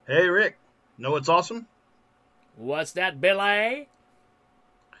Hey, Rick. Know what's awesome? What's that, Billy?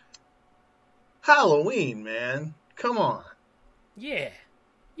 Halloween, man. Come on. Yeah,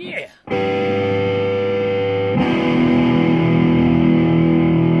 yeah.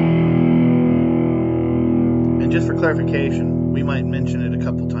 And just for clarification, we might mention it a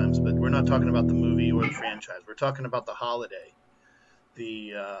couple times, but we're not talking about the movie or the franchise. We're talking about the holiday.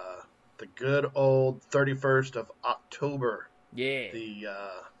 The good old 31st of October. Yeah.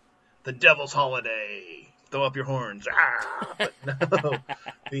 The devil's holiday. Throw up your horns. Ah! But no.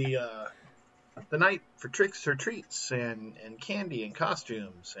 The night for tricks or treats and candy and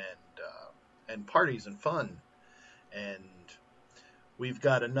costumes and parties and fun. And we've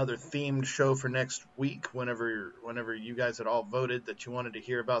got another themed show for next week whenever you guys had all voted that you wanted to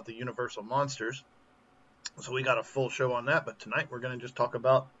hear about the Universal Monsters. So we got a full show on that, but tonight we're going to just talk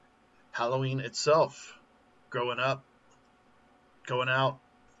about Halloween itself. Growing up, going out,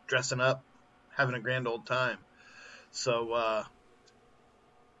 dressing up, having a grand old time. So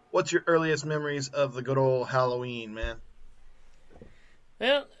what's your earliest memories of the good old Halloween, man?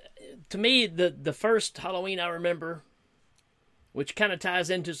 Well, to me, the first Halloween I remember, which kind of ties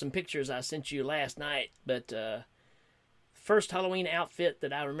into some pictures I sent you last night, but first Halloween outfit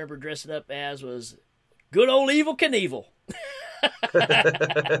that I remember dressing up as was good old Evel Knievel.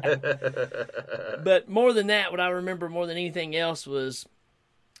 But more than that, what I remember more than anything else was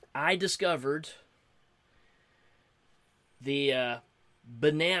I discovered the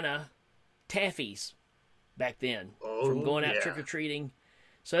banana taffies back then from going out trick-or-treating.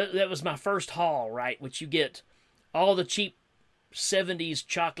 So that was my first haul, right? Which you get all the cheap 70s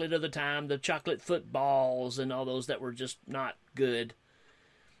chocolate of the time, the chocolate footballs and all those that were just not good.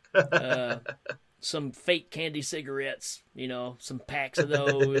 Some fake candy cigarettes, some packs of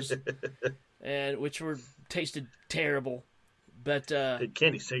those, and which tasted terrible. But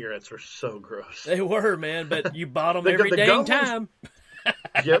candy cigarettes were so gross. They were, man. But you bought them every dang time.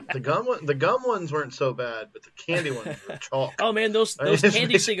 Yep, the gum ones weren't so bad, but the candy ones were chalk. Oh man, those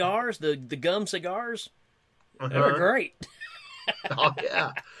candy cigars, the gum cigars, they were great. Oh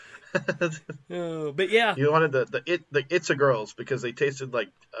yeah. But yeah, you wanted the Itza girls because they tasted like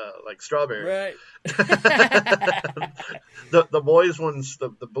strawberry. Right. the boys ones, the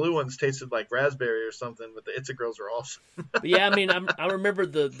blue ones tasted like raspberry or something, but the Itza girls were awesome. But yeah, I mean, I remember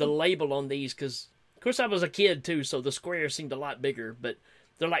the label on these because, of course, I was a kid too, so the squares seemed a lot bigger. But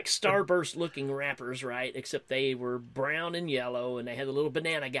they're like Starburst looking wrappers, right? Except they were brown and yellow, and they had a little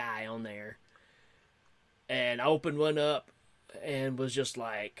banana guy on there. And I opened one up and was just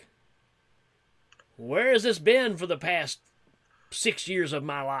like, where has this been for the past 6 years of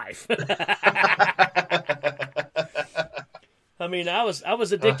my life? I mean, I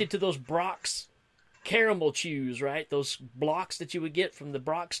was addicted to those Brock's caramel chews, right? Those blocks that you would get from the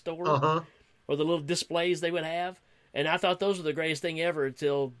Brock store, or the little displays they would have. And I thought those were the greatest thing ever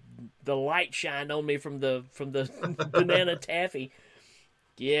until the light shined on me from the banana taffy.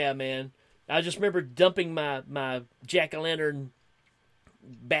 Yeah, man. I just remember dumping my jack-o'-lantern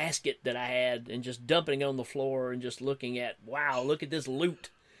basket that I had and just dumping it on the floor and just looking at, wow, look at this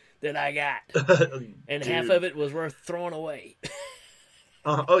loot that I got. And half of it was worth throwing away.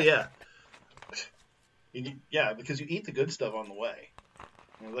 Oh, yeah. Yeah, because you eat the good stuff on the way.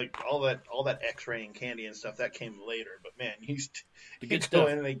 Like all that X-raying candy and stuff that came later, but man, you go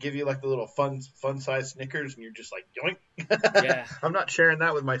in and they give you like the little fun size Snickers, and you're just like yoink. Yeah, I'm not sharing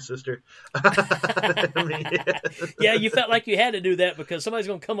that with my sister. I mean, yeah, you felt like you had to do that because somebody's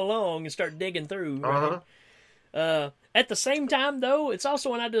gonna come along and start digging through. Right? At the same time, though, it's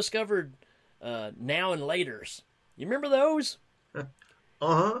also when I discovered Now and Laters. You remember those?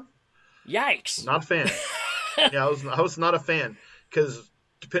 Yikes! Not a fan. Yeah, I was not a fan because.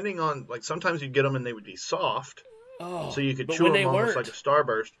 Depending on, like, sometimes you'd get them and they would be soft, so you could chew them almost like a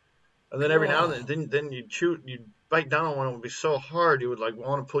Starburst. And then every now and then you'd bite down on one, it would be so hard you would, like,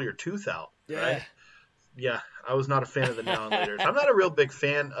 want to pull your tooth out, right? Yeah, I was not a fan of the Now and Laters. I'm not a real big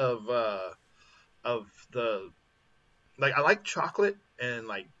fan of the, like, I like chocolate and,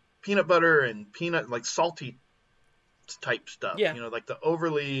 like, peanut butter and peanut, like, salty type stuff. Yeah. Like the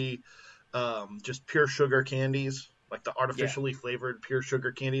overly just pure sugar candies. Like the artificially flavored pure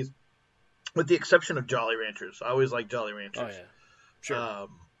sugar candies, with the exception of Jolly Ranchers. I always like Jolly Ranchers. Oh, yeah. Sure.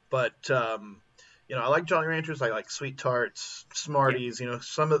 But I like Jolly Ranchers. I like Sweet Tarts, Smarties,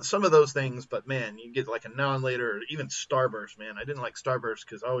 some of those things. But, man, you get like a Now and Later, or even Starburst, man. I didn't like Starburst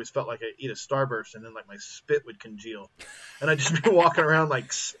because I always felt like I'd eat a Starburst and then, like, my spit would congeal. And I'd just be walking around,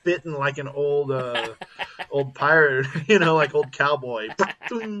 like, spitting like an old pirate, like old cowboy.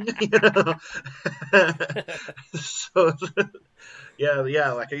 So,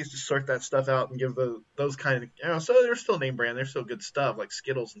 Yeah. Like I used to sort that stuff out and give those kind of, so they're still name brand. They're still good stuff, like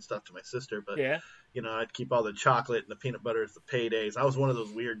Skittles and stuff to my sister. But Yeah. I'd keep all the chocolate and the peanut butter as the paydays. I was one of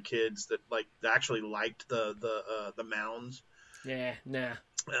those weird kids that like actually liked the Mounds. Yeah. Nah.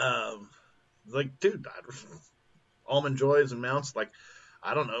 Like, dude, Almond Joys and Mounds. Like,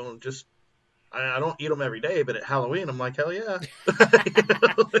 I don't know, just. I don't eat them every day, but at Halloween, I'm like, hell yeah.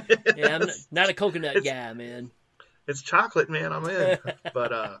 Yeah, I'm not a coconut guy, man. It's chocolate, man. I'm in.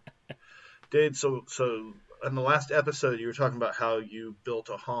 But, dude, so in the last episode, you were talking about how you built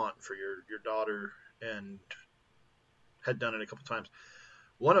a haunt for your daughter and had done it a couple times.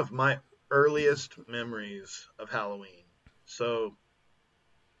 One of my earliest memories of Halloween. So,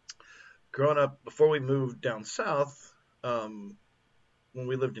 growing up, before we moved down south, when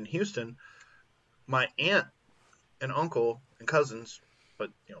we lived in Houston, my aunt and uncle and cousins, but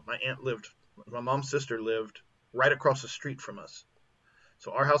my mom's sister lived right across the street from us.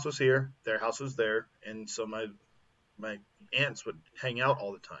 So our house was here, their house was there, and so my aunts would hang out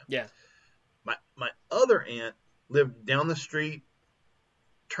all the time. Yeah. My other aunt lived down the street,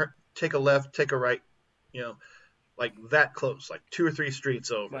 take a left, take a right, like that close, like 2 or 3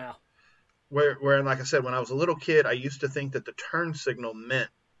 streets over. Wow. Where, like I said, when I was a little kid, I used to think that the turn signal meant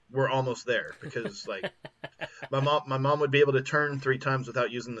we're almost there, because like my mom would be able to turn 3 times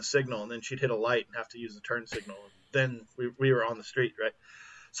without using the signal, and then she'd hit a light and have to use the turn signal, and then we were on the street, right?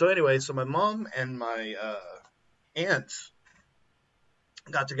 So anyway, my mom and my aunts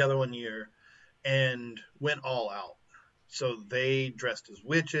got together one year and went all out. So they dressed as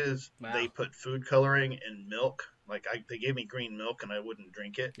witches. Wow. They put food coloring in milk. Like they gave me green milk and I wouldn't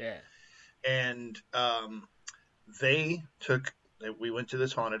drink it. Yeah. And we went to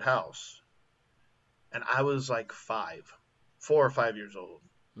this haunted house, and I was like 4 or 5 years old.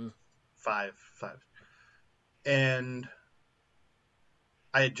 5. And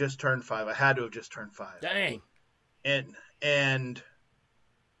I had just turned 5. I had to have just turned 5. Dang. And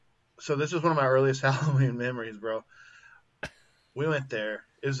so this is one of my earliest Halloween memories, bro. We went there.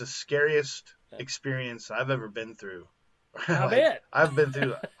 It was the scariest experience I've ever been through. I bet. I've been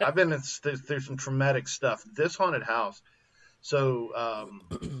through some traumatic stuff. This haunted house. So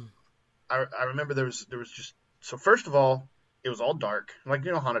I remember there was just, so first of all, it was all dark, like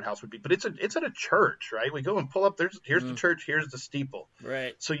haunted house would be, but it's at a church, right? We go and pull up. Here's the church, here's the steeple,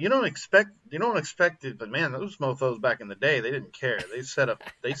 right? So you don't expect it, but man, those mofos back in the day, they didn't care. They set up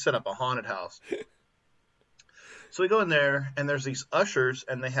a haunted house. So we go in there, and there's these ushers,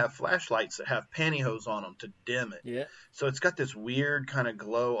 and they have flashlights that have pantyhose on them to dim it. Yeah. So it's got this weird kind of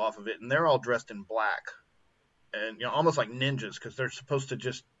glow off of it, and they're all dressed in black, and almost like ninjas, because they're supposed to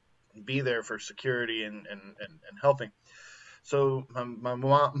just be there for security and helping. So my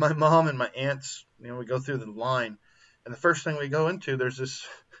mom and my aunts, we go through the line, and the first thing we go into, there is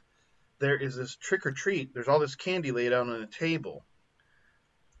this trick or treat. There's all this candy laid out on a table,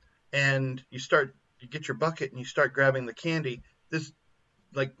 and you get your bucket and you start grabbing the candy. This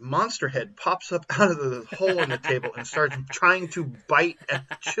like monster head pops up out of the hole in the table and starts trying to bite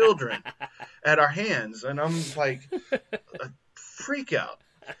at children at our hands, and I'm like a freak out.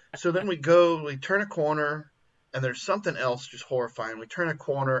 So then we turn a corner. And there's something else just horrifying. We turn a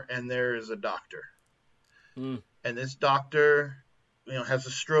corner, and there is a doctor. And this doctor, has the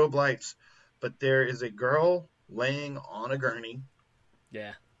strobe lights. But there is a girl laying on a gurney.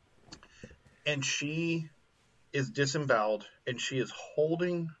 Yeah. And she is disemboweled, and she is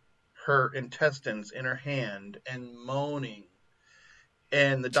holding her intestines in her hand and moaning.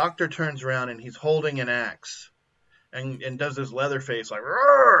 And the doctor turns around, and he's holding an axe. And does this leather face, like,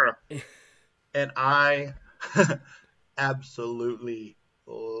 roar! And I absolutely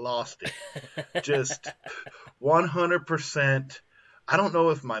lost it. Just 100%. I don't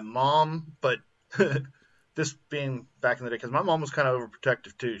know if my mom, but this being back in the day, because my mom was kind of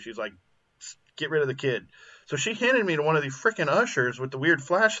overprotective too. She's like, get rid of the kid. So she handed me to one of these freaking ushers with the weird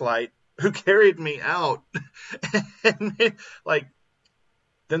flashlight who carried me out. And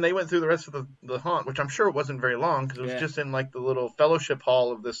then they went through the rest of the haunt, which I'm sure it wasn't very long, because it was just in like the little fellowship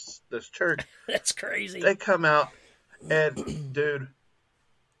hall of this church. That's crazy. They come out, and dude,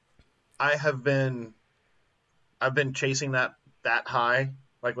 I've been chasing that high,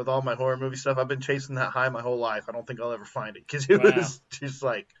 like with all my horror movie stuff. I've been chasing that high my whole life. I don't think I'll ever find it, because it was just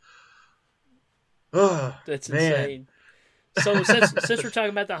like, oh, that's man. Insane. So since we're talking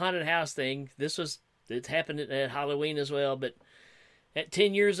about the haunted house thing, it happened at Halloween as well, but. At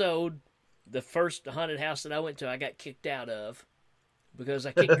 10 years old, the first haunted house that I went to, I got kicked out of because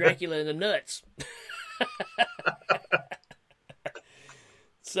I kicked Dracula in the nuts.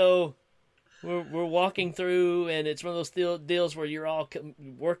 So we're walking through, and it's one of those deals where you're all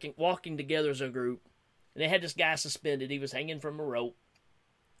walking together as a group. And they had this guy suspended. He was hanging from a rope,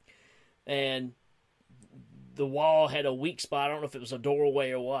 and the wall had a weak spot. I don't know if it was a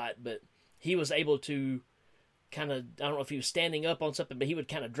doorway or what, but he was able to kind of, I don't know if he was standing up on something, but he would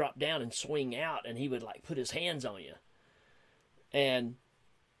kind of drop down and swing out, and he would like put his hands on you. And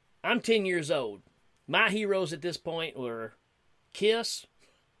I'm 10 years old. My heroes at this point were Kiss,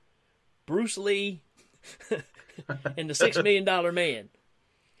 Bruce Lee, and the $6 Million Man.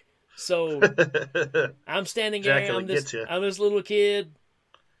 So I'm standing there. I'm this little kid.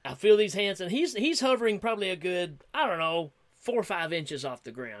 I feel these hands, and he's hovering probably a good, I don't know, 4 or 5 inches off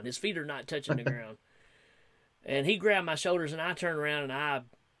the ground. His feet are not touching the ground. And he grabbed my shoulders, and I turned around,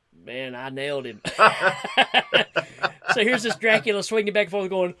 and I nailed him. So here's this Dracula swinging back and forth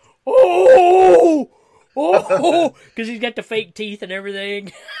going, oh, because he's got the fake teeth and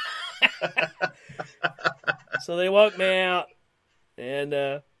everything. So they walked me out, and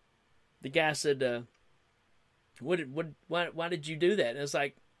the guy said, why did you do that? And it's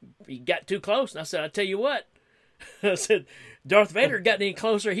like, he got too close. And I said, I'll tell you what. I said, Darth Vader got any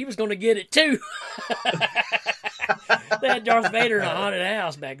closer, he was going to get it too. They had Darth Vader in a haunted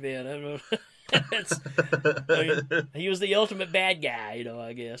house back then. I don't know. He was the ultimate bad guy,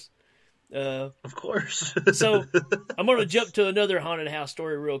 I guess. Of course. So I'm going to jump to another haunted house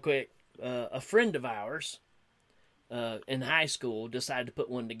story real quick. A friend of ours in high school decided to put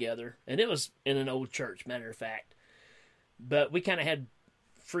one together, and it was in an old church, matter of fact. But we kind of had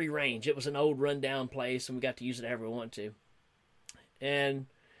free range. It was an old rundown place, and we got to use it however we want to. And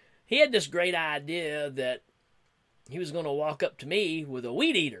he had this great idea that he was going to walk up to me with a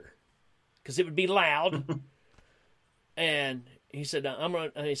weed eater because it would be loud. And he said,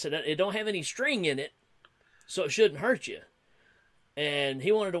 it don't have any string in it, so it shouldn't hurt you. And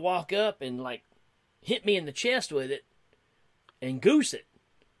he wanted to walk up and like hit me in the chest with it and goose it.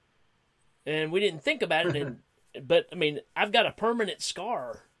 And we didn't think about it. But I mean, I've got a permanent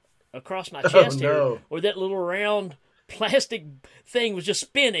scar across my chest here where that little round plastic thing was just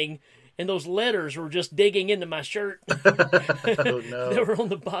spinning, and those letters were just digging into my shirt. Oh, no. They were on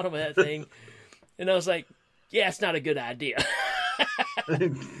the bottom of that thing. And I was like, yeah, it's not a good idea.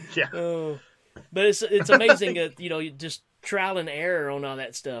 Yeah. But it's amazing that, you just trial and error on all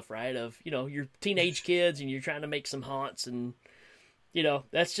that stuff, right? Of, you're teenage kids and you're trying to make some haunts, and,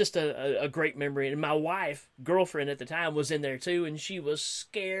 that's just a great memory. And my girlfriend at the time, was in there too, and she was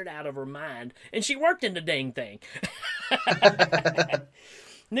scared out of her mind. And she worked in the dang thing.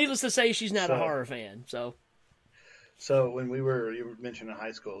 Needless to say, she's not a horror fan, so. So when you were mentioning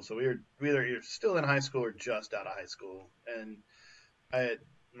high school, so we were either still in high school or just out of high school, and I had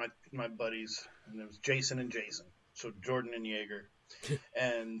my buddies, and it was Jason and Jason, so Jordan and Jaeger,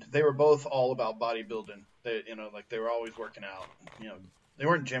 and they were both all about bodybuilding. They, they were always working out. They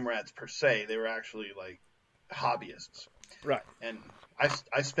weren't gym rats per se. They were actually like hobbyists. Right. And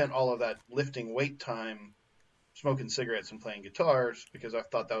I spent all of that lifting weight time smoking cigarettes and playing guitars because I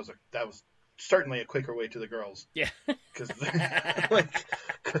thought that was certainly a quicker way to the girls. Yeah. Because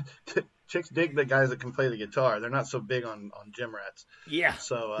chicks dig the guys that can play the guitar. They're not so big on gym rats. Yeah.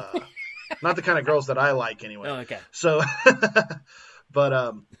 So not the kind of girls that I like anyway. Oh, okay. So,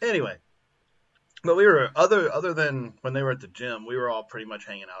 but anyway, but we were other than when they were at the gym, we were all pretty much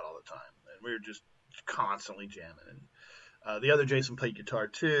hanging out all the time, and we were just constantly jamming. And the other Jason played guitar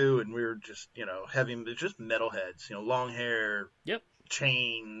too, and we were just just metalheads, long hair, yep,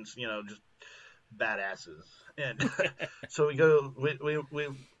 chains, just badasses. And so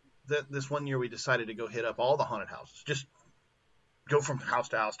this one year we decided to go hit up all the haunted houses, just go from house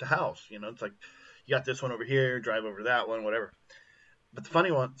to house to house. It's like you got this one over here, drive over that one, whatever. But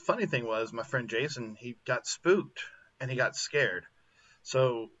the funny thing was, my friend Jason, he got spooked and he got scared.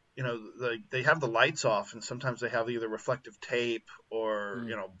 So they have the lights off, and sometimes they have either reflective tape or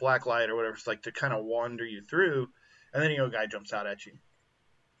black light or whatever. It's like to kind of wander you through, and then a guy jumps out at you.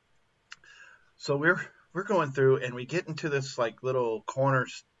 So we're going through, and we get into this like little corner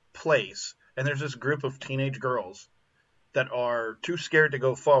place, and there's this group of teenage girls that are too scared to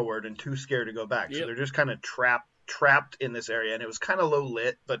go forward and too scared to go back. Yep. So they're just kind of trapped in this area, and it was kind of low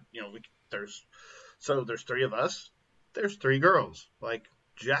lit, but there's 3 of us, there's 3 girls, like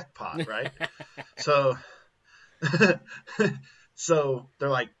jackpot, right? So they're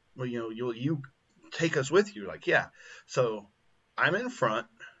like, well, you take us with you, like, yeah. So I'm in front,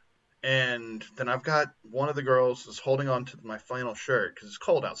 and then I've got one of the girls is holding on to my flannel shirt because it's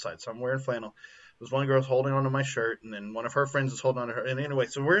cold outside, so I'm wearing flannel. There's one girl's holding on to my shirt, and then one of her friends is holding on to her. And anyway,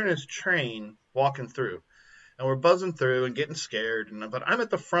 so we're in this train walking through. And we're buzzing through and getting scared. But I'm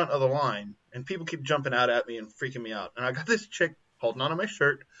at the front of the line, and people keep jumping out at me and freaking me out. And I got this chick holding onto my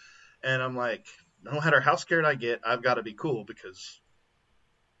shirt, and I'm like, no matter how scared I get, I've got to be cool because,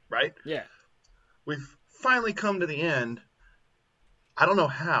 right? Yeah. We've finally come to the end. I don't know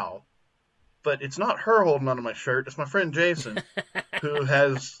how, but it's not her holding onto my shirt. It's my friend Jason, who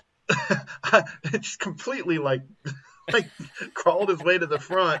has just completely like crawled his way to the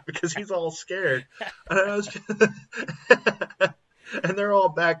front because he's all scared. And I was and they're all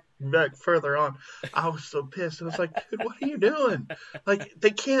back further on. I was so pissed. I was like, dude, what are you doing? Like,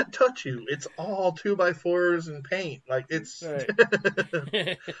 they can't touch you. It's all 2x4s and paint. Like, it's... Right.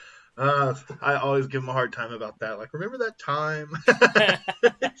 I always give them a hard time about that. Like, remember that time?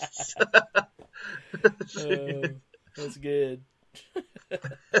 That's good.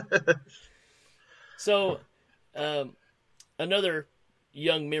 So, another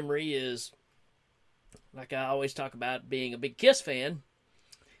young memory is, like I always talk about being a big Kiss fan,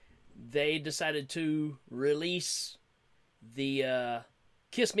 they decided to release the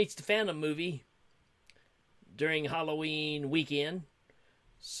Kiss Meets the Phantom movie during Halloween weekend.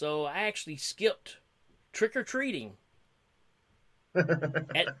 So I actually skipped trick-or-treating.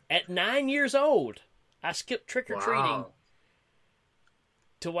 At 9 years old, I skipped trick-or-treating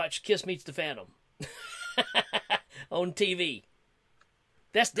to watch Kiss Meets the Phantom on TV.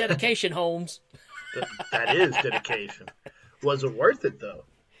 That's dedication, Holmes. That is dedication. Was it worth it, though?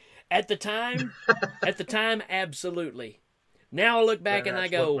 At the time, absolutely. Now I look back and I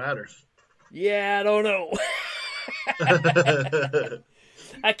go, what matters. Yeah, I don't know.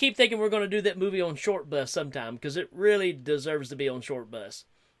 I keep thinking we're going to do that movie on Short Bus sometime because it really deserves to be on Short Bus.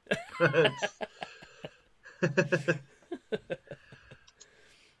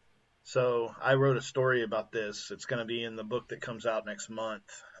 So I wrote a story about this. It's going to be in the book that comes out next month.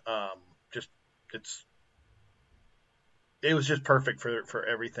 It was just perfect for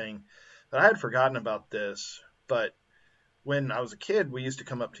everything. But I had forgotten about this. But when I was a kid, we used to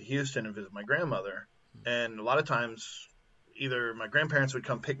come up to Houston and visit my grandmother. And a lot of times, either my grandparents would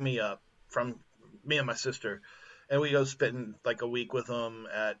come pick me up from me and my sister, and we go spend like a week with them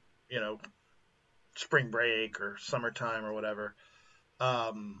at, spring break or summertime or whatever.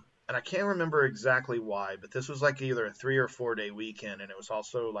 And I can't remember exactly why, but this was like either a 3 or 4 day weekend, and it was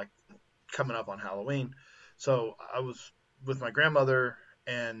also like coming up on Halloween. So I was with my grandmother,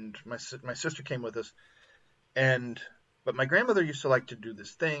 and my sister came with us. But my grandmother used to like to do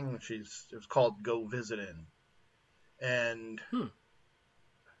this thing. It was called Go Visitin'. And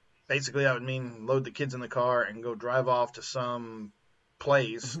basically that would mean load the kids in the car and go drive off to some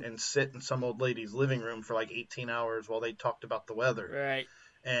place and sit in some old lady's living room for like 18 hours while they talked about the weather. Right.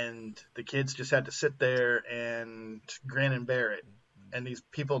 And the kids just had to sit there and grin and bear it. And these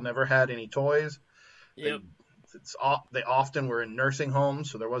people never had any toys. Yep. They often were in nursing homes,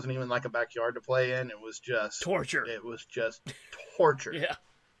 so there wasn't even like a backyard to play in. It was just torture. It was just torture. Yeah.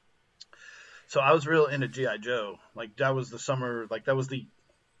 So I was real into G.I. Joe. Like, that was the summer, like, that was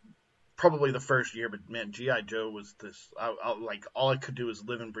probably the first year, but man, G.I. Joe was this, all I could do was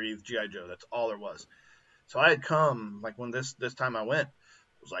live and breathe G.I. Joe. That's all there was. So I had come, like, when this time I went,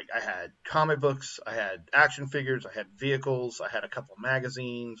 it was like I had comic books, I had action figures, I had vehicles, I had a couple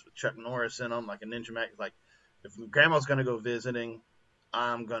magazines with Chuck Norris in them, like a Ninja Mag. Like, if Grandma's going to go visiting,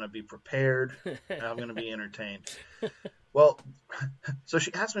 I'm going to be prepared, and I'm going to be entertained. Well, so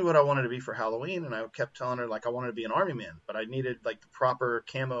she asked me what I wanted to be for Halloween, and I kept telling her, like, I wanted to be an army man, but I needed, like, the proper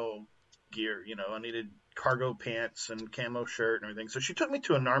camo gear, I needed cargo pants and camo shirt and everything. So she took me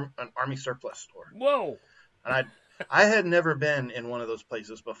to an army surplus store. Whoa! And I had never been in one of those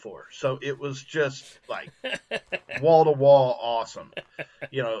places before, so it was just, like, wall-to-wall awesome.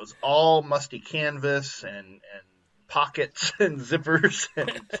 It was all musty canvas and pockets and zippers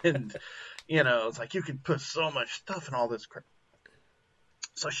and it's like you could put so much stuff in all this crap.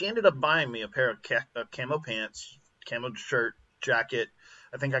 So she ended up buying me a pair of camo pants, camo shirt, jacket.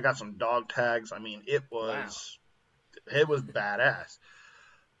 I think I got some dog tags. I mean, it was badass.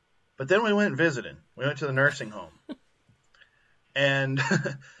 But then we went visiting. We went to the nursing home. And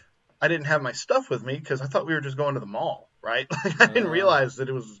I didn't have my stuff with me because I thought we were just going to the mall, right? I didn't realize that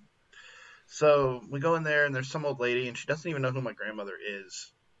it was. So we go in there, and there's some old lady, and she doesn't even know who my grandmother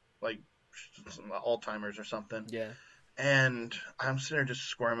is. Like, some Alzheimer's or something. Yeah. And I'm sitting there just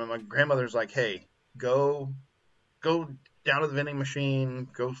squirming. My grandmother's like, hey, go down to the vending machine,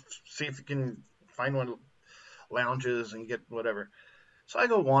 go see if you can find one of the lounges and get whatever. So I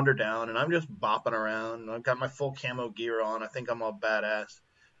go wander down, and I'm just bopping around. I've got my full camo gear on. I think I'm all badass.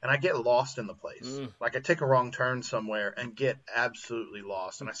 And I get lost in the place. Like, I take a wrong turn somewhere and get absolutely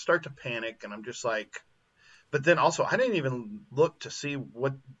lost. And I start to panic, and I'm just like, But then also, I didn't even look to see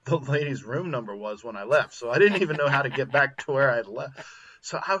what the lady's room number was when I left. So I didn't even know how to get back to where I'd left.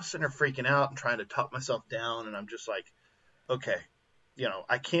 So I was sitting there freaking out and trying to talk myself down. And I'm just like, okay,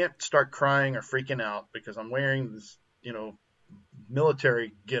 I can't start crying or freaking out because I'm wearing this,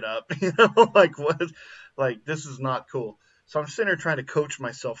 military get up, like what, like this is not cool. So I'm sitting there trying to coach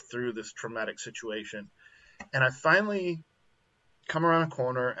myself through this traumatic situation. And I finally come around a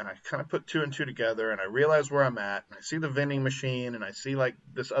corner and I kind of put two and two together and I realize where I'm at and I see the vending machine and I see like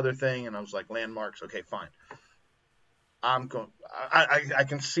this other thing and I was like, landmarks. Okay, fine. I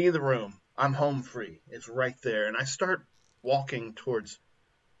can see the room. I'm home free. It's right there. And I start walking towards,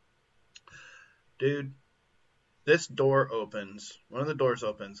 dude, this door opens. One of the doors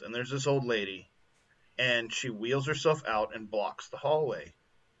opens and there's this old lady and she wheels herself out and blocks the hallway.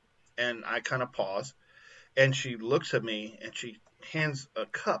 And I kind of pause and she looks at me and she hands a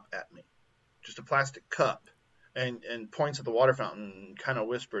cup at me, just a plastic cup, and points at the water fountain and kind of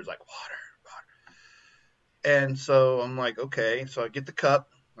whispers like, water. And so I'm like, okay. So I get the cup,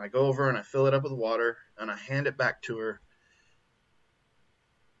 I go over and I fill it up with water and I hand it back to her.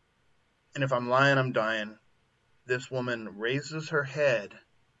 And if I'm lying, I'm dying. This woman raises her head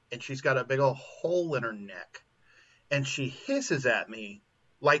and she's got a big old hole in her neck and she hisses at me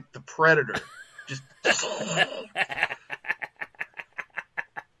like the Predator. Just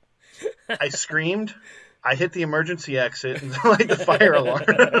I screamed. I hit the emergency exit and like the fire alarm.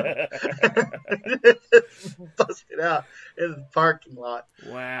 Busted out in the parking lot.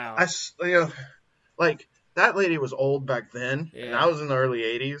 Wow. Like that lady was old back then, yeah. and I was in the early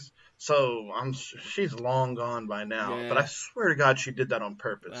 80s, so she's long gone by now. Yeah. But I swear to God, she did that on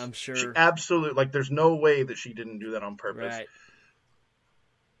purpose. I'm sure. She absolutely, like, there's no way that she didn't do that on purpose. Right.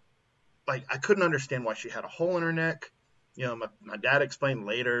 Like, I couldn't understand why she had a hole in her neck. My dad explained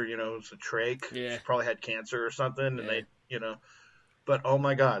later, it's a trach. Yeah. She probably had cancer or something, and Yeah. they, But, oh,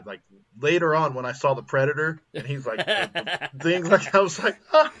 my God, like, later on when I saw the Predator, and he's like, the things like, I was like,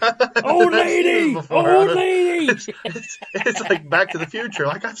 old lady! Old lady! It's like Back to the Future.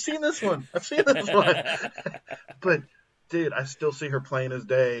 Like, I've seen this one. But, dude, I still see her plain as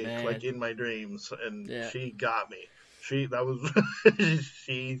day, Man. like, in my dreams, and Yeah. she got me. She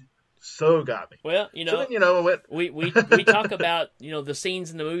so got me. Well, So then, what? we talk about, the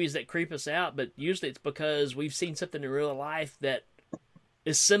scenes in the movies that creep us out, but usually it's because we've seen something in real life that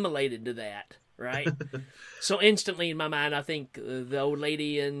is assimilated to that, right? So instantly in my mind, I think the old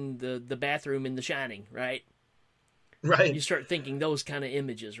lady in the bathroom in The Shining, right? Right. You start thinking those kind of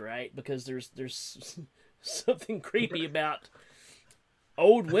images, right? Because there's something creepy about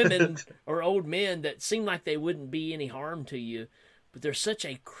old women or old men that seem like they wouldn't be any harm to you, but there's such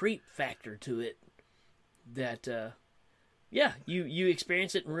a creep factor to it that, you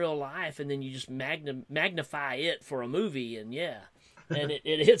experience it in real life, and then you just magnify it for a movie, and and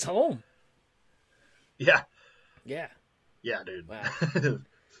it hits home. Yeah. Yeah. Yeah, dude. Wow.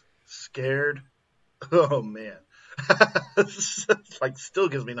 Scared. Oh, man. Like, still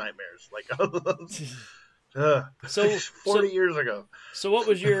gives me nightmares. Like, So 40 years ago. So what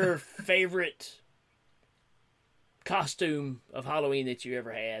was your favorite costume of Halloween that you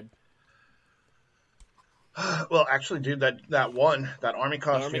ever had? Well, actually, dude, that army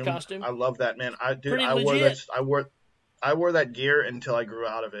costume. costume? I love that, man. Pretty I legit. wore that gear until I grew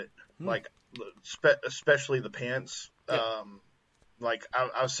out of it. Like, especially the pants. Yep. Like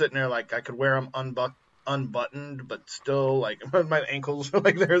I was sitting there, like I could wear them unbuttoned, but still, like, my ankles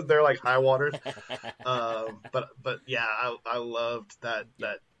like they're like high waters. But yeah, I loved that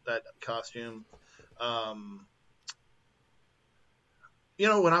costume.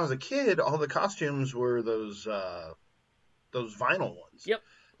 When I was a kid, all the costumes were those vinyl ones. Yep.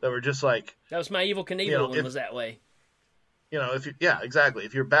 That were just like, That was my Evel Knievel one was that way. Exactly.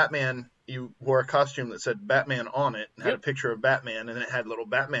 If you're Batman, you wore a costume that said Batman on it and had a Yep. picture of Batman, and it had a little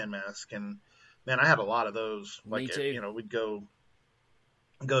Batman mask. And man, I had a lot of those. Me Like, too. we'd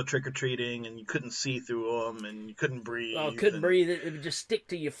go trick or treating, and you couldn't see through them, and you couldn't breathe. Oh, couldn't breathe. It would just stick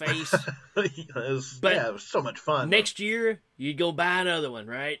to your face. it was so much fun. Next year, you'd go buy another one,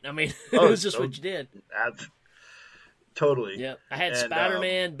 right? I mean, it Oh, was just oh, what you did. Totally. Yeah, I had And,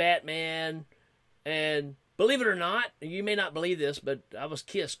 Spider-Man, Batman, and believe it or not, you may not believe this, but I was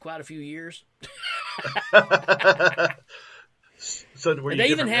kissed quite a few years. So were And you they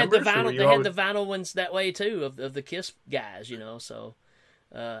even different had the members, or vinyl. were you They always- had the vinyl ones that way too of the Kiss guys, So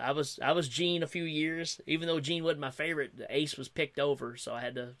I was Gene a few years, even though Gene wasn't my favorite. Ace was picked over, so I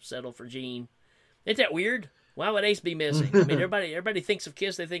had to settle for Gene. Ain't that weird? Why would Ace be missing? I mean, everybody thinks of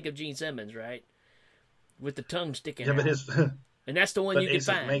Kiss, they think of Gene Simmons, right? With the tongue sticking Yeah, out. but And that's the one but you can Ace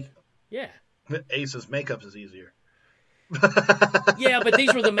find. make Yeah. Ace's makeup is easier. Yeah, but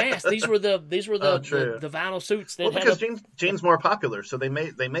these were the masks. These were the true. the vinyl suits. That well, because Gene's more popular, so they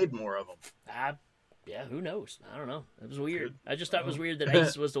made more of them. Yeah, who knows? I don't know. It was weird. I just thought it was weird that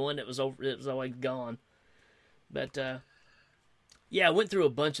Ace was the one that was over. It was always gone. But yeah, I went through a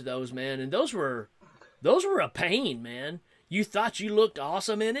bunch of those, man, and those were a pain, man. You thought you looked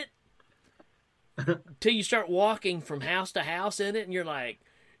awesome in it till you start walking from house to house in it, and you're like,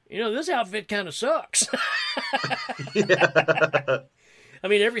 this outfit kind of sucks. Yeah. I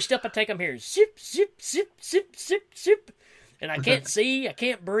mean, every step I take, I'm hearing zip, zip, zip, zip, zip, zip, and I can't see, I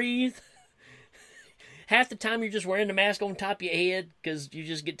can't breathe. Half the time, you're just wearing the mask on top of your head because you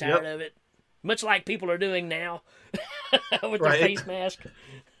just get tired of it. Much like people are doing now with their face mask.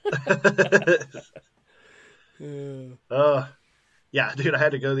 Yeah, dude, I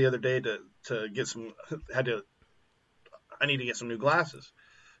had to go the other day to get some. I need to get some new glasses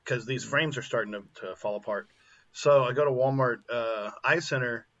because these frames are starting to fall apart. So I go to Walmart Eye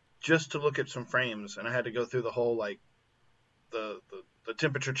Center just to look at some frames, and I had to go through the whole the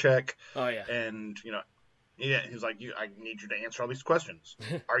temperature check. Oh yeah. And yeah, he's like, I need you to answer all these questions.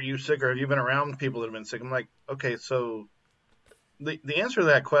 Are you sick, or have you been around people that have been sick? I'm like, okay, so the answer to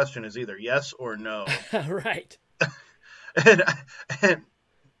that question is either yes or no. Right. and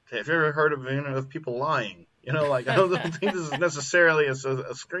have you ever heard of people lying? I don't think this is necessarily a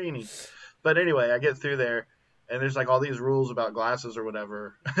screening. But anyway, I get through there, and there's all these rules about glasses or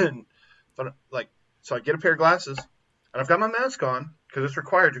whatever. And so I get a pair of glasses, and I've got my mask on because it's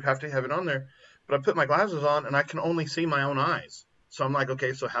required. You have to have it on there. But I put my glasses on, and I can only see my own eyes. So I'm like,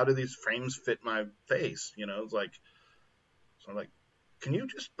 okay, so how do these frames fit my face? It's like, so I'm like, can you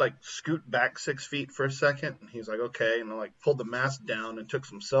just scoot back 6 feet for a second? And he's like, okay. And I pulled the mask down and took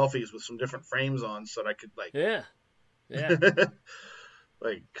some selfies with some different frames on so that I could yeah.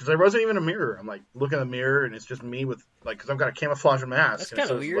 Because there wasn't even a mirror. I'm looking in the mirror, and it's just me with because I've got a camouflage mask. That's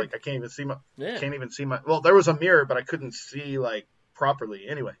kind of weird. I can't even see my. Well, there was a mirror, but I couldn't see properly.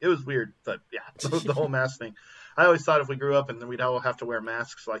 Anyway, it was weird, but yeah, the whole mask thing. I always thought if we grew up and then we'd all have to wear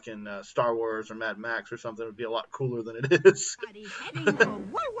masks like in Star Wars or Mad Max or something, it would be a lot cooler than it is. Heading for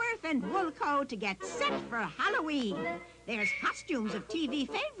Woolworth and Woolco to get set for Halloween. There's costumes of TV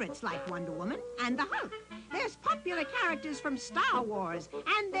favorites like Wonder Woman and the Hulk. There's popular characters from Star Wars,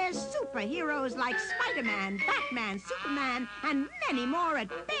 and there's superheroes like Spider-Man, Batman, Superman, and many more at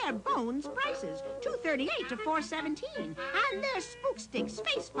bare bones prices, $2.38 to $4.17. And there's Spook Sticks,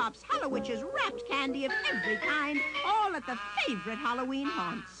 Face Pops, Hallowitches, wrapped candy of every kind, all at the favorite Halloween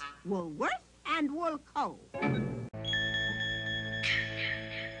haunts, Woolworth and Woolco.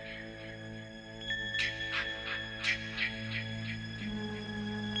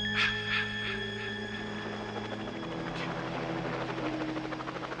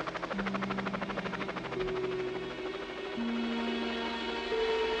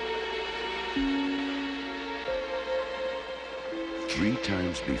 3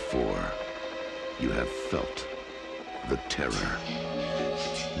 times before, you have felt the terror,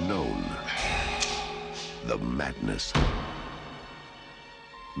 known the madness,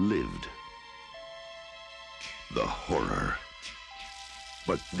 lived the horror.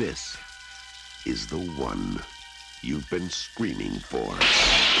 But this is the one you've been screaming for.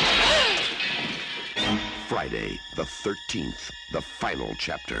 Friday the 13th, the final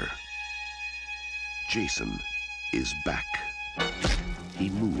chapter. Jason is back. He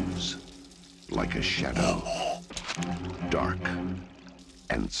moves like a shadow, dark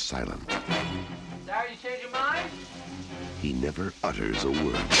and silent. Sorry you changed your mind? He never utters a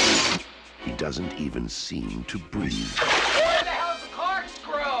word. He doesn't even seem to breathe. Where the hell's the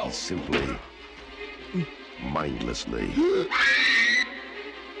corkscrew? He simply, mindlessly,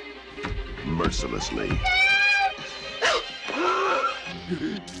 mercilessly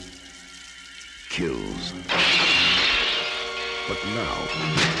kills. But now,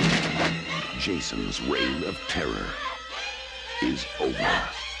 Jason's reign of terror is over.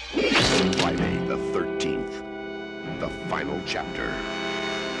 Friday the 13th, the final chapter.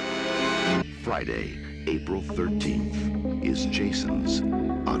 Friday, April 13th, is Jason's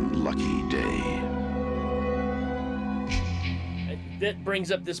unlucky day. That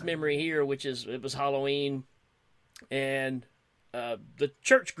brings up this memory here, which is, it was Halloween, and the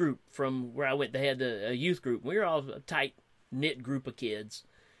church group from where I went, they had a youth group. We were all a tight-knit group of kids.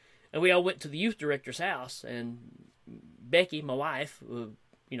 And we all went to the youth director's house, and Becky, my wife,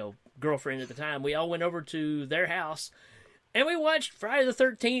 girlfriend at the time, we all went over to their house, and we watched Friday the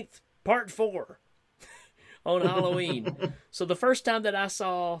 13th, Part 4, on Halloween. So the first time that I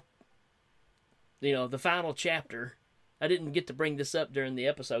saw, the final chapter, I didn't get to bring this up during the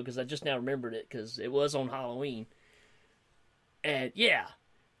episode because I just now remembered it because it was on Halloween. And yeah,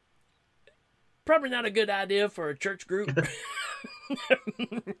 probably not a good idea for a church group, but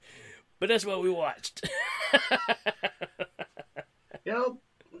that's what we watched. You know,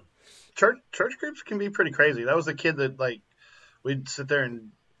 church groups can be pretty crazy. That was the kid that, like, we'd sit there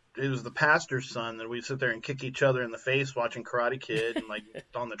and it was the pastor's son that we'd sit there and kick each other in the face watching Karate Kid and, like,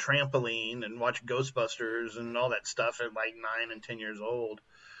 on the trampoline and watch Ghostbusters and all that stuff at, like, 9 and 10 years old.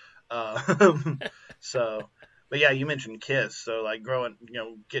 So, but yeah, you mentioned Kiss. So, like,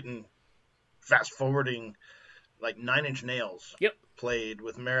 fast forwarding, like, Nine Inch Nails. Yep. Played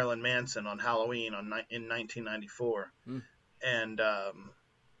with Marilyn Manson on Halloween in 1994. Mm. And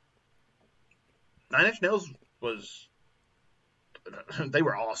Nine Inch Nails they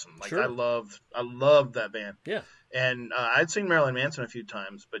were awesome. Like, sure. I loved that band. Yeah. And I'd seen Marilyn Manson a few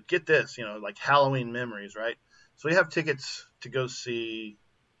times, but get this, like Halloween memories, right? So we have tickets to go see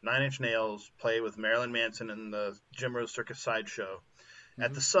Nine Inch Nails play with Marilyn Manson in the Jim Rose Circus Sideshow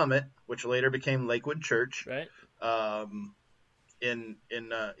at the Summit, which later became Lakewood Church, right? In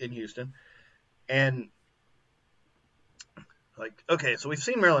Houston. And like, okay, so we've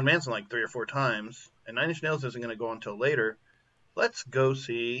seen Marilyn Manson like 3 or 4 times, and Nine Inch Nails isn't going to go until later. Let's go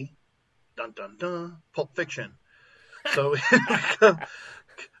see Pulp Fiction. So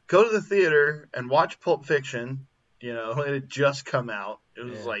go to the theater and watch Pulp Fiction. It had just come out. It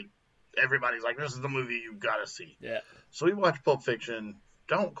was like, everybody's like, this is the movie you've got to see. Yeah. So we watched Pulp Fiction.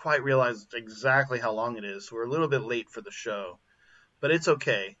 Don't quite realize exactly how long it is. So we're a little bit late for the show. But it's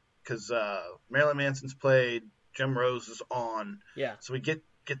okay, because Marilyn Manson's played, Jim Rose is on. Yeah. So we get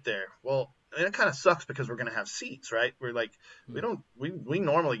there. Well, and it kind of sucks because we're going to have seats, right? We're like, we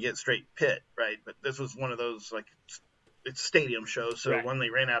normally get straight pit, right? But this was one of those, like, it's stadium shows. So when they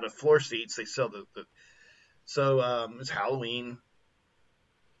ran out of floor seats, they sell so it's Halloween.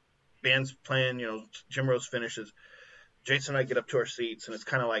 Band's playing, Jim Rose finishes. Jason and I get up to our seats, and it's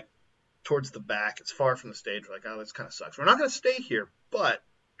kind of like towards the back. It's far from the stage. We're like, oh, this kind of sucks. We're not going to stay here, but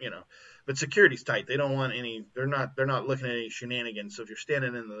but security's tight. They don't want any. They're not looking at any shenanigans. So if you're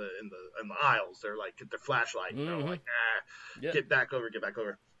standing in the aisles, they're like, get their flashlight. Like, get back over.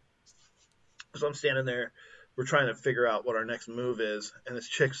 So I'm standing there. We're trying to figure out what our next move is, and this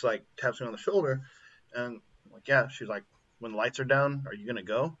chick's like taps me on the shoulder, and I'm like, yeah. She's like, when the lights are down, are you gonna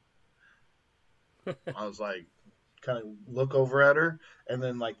go? I was like, kind of look over at her, and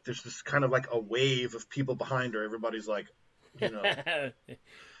then like there's this kind of like a wave of people behind her. Everybody's like,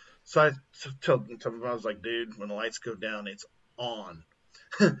 So I told him, I was like, dude, when the lights go down, it's on.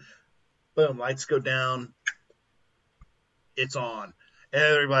 Boom, lights go down, it's on.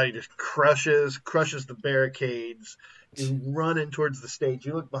 Everybody just crushes the barricades. You run in towards the stage.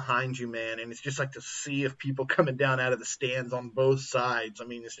 You look behind you, man, and it's just like a sea of people coming down out of the stands on both sides. I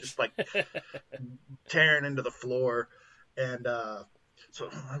mean, it's just like tearing into the floor. And so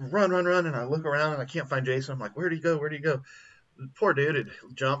I run, and I look around, and I can't find Jason. I'm like, where'd he go? The poor dude had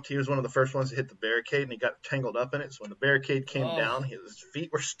jumped. He was one of the first ones to hit the barricade, and he got tangled up in it. So when the barricade came down, his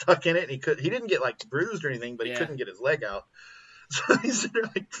feet were stuck in it, and he didn't get like bruised or anything, but he couldn't get his leg out. So he's there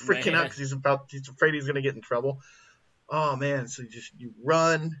like freaking out because he's afraid he's going to get in trouble. Oh man! So you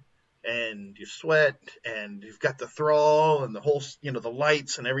run and you sweat, and you've got the thrall and the whole, the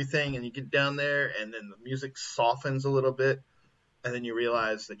lights and everything, and you get down there, and then the music softens a little bit, and then you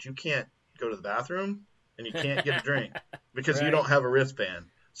realize that you can't go to the bathroom and you can't get a drink because you don't have a wristband.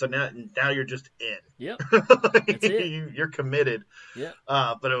 So now you're just in. Yep. That's it. You're committed. Yeah.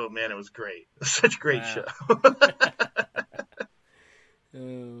 But it was great. Such a great show.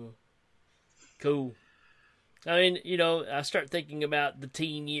 Oh, cool. I mean, I start thinking about the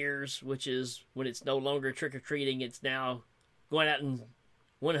teen years, which is when it's no longer trick-or-treating. It's now going out and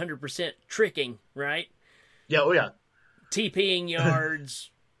 100% tricking, right? Yeah, oh yeah. TPing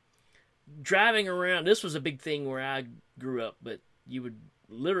yards, driving around. This was a big thing where I grew up, but you would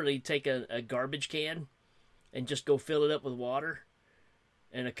literally take a garbage can and just go fill it up with water.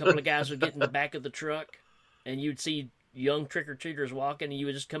 And a couple of guys would get in the back of the truck, and you'd see young trick-or-treaters walking, and you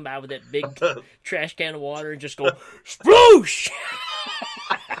would just come by with that big trash can of water and just go, sploosh!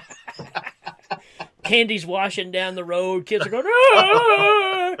 Candy's washing down the road. Kids are going,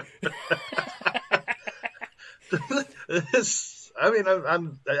 ah!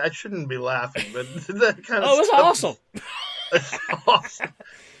 I shouldn't be laughing, but that kind of it was awesome. It's awesome.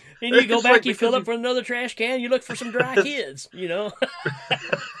 And you go back, you fill up for another trash can, you look for some dry kids,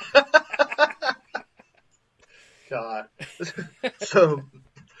 God. So,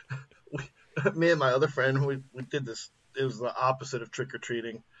 me and my other friend, we did this. It was the opposite of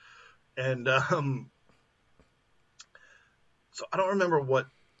trick-or-treating. And So I don't remember what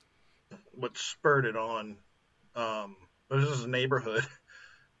spurred it on. There's this neighborhood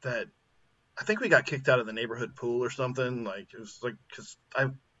that I think we got kicked out of the neighborhood pool or something. Like, it was like, because I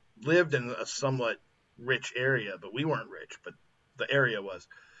lived in a somewhat rich area, but we weren't rich, but the area was.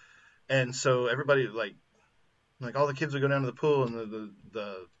 And so everybody, like all the kids would go down to the pool, and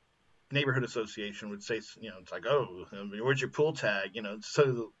the neighborhood association would say, it's like, oh, I mean, where's your pool tag?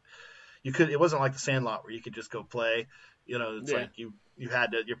 So it wasn't like the Sandlot where you could just go play. It's like you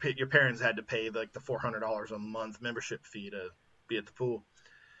had to, your parents had to pay like the $400 a month membership fee to be at the pool.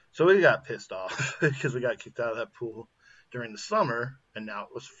 So we got pissed off because we got kicked out of that pool during the summer, and now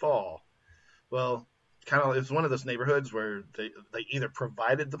it was fall. Well, it was one of those neighborhoods where they either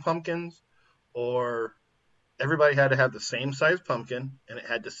provided the pumpkins, or everybody had to have the same size pumpkin, and it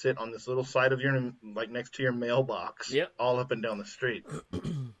had to sit on this little side of your, like, next to your mailbox, all up and down the street.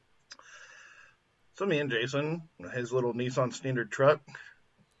 So me and Jason, his little Nissan Standard truck,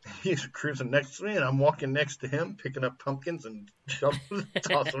 he's cruising next to me, and I'm walking next to him, picking up pumpkins and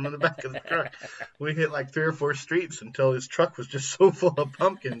tossing them in the back of the truck. We hit like 3 or 4 streets until his truck was just so full of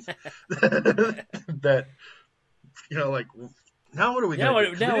pumpkins that, like, now what are we going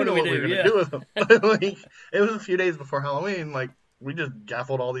to do? Now what are we going to do with them? Like, it was a few days before Halloween. Like, we just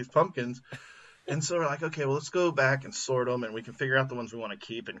gaffled all these pumpkins. And so we're like, okay, well, let's go back and sort them, and we can figure out the ones we want to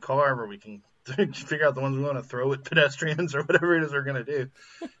keep and carve, or we can figure out the ones we want to throw at pedestrians, or whatever it is we're going to do.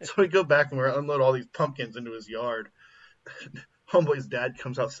 So we go back and we unload all these pumpkins into his yard. Homeboy's dad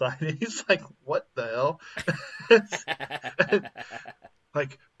comes outside, and he's like, what the hell?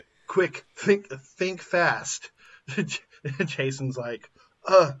 Like, quick, think fast. Jason's like,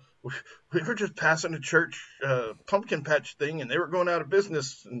 we were just passing a church pumpkin patch thing, and they were going out of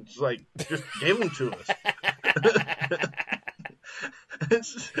business, and it's like, just gave them to us.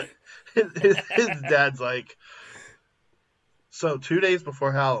 His dad's like, so 2 days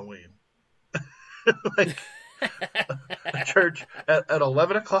before Halloween, like, a church at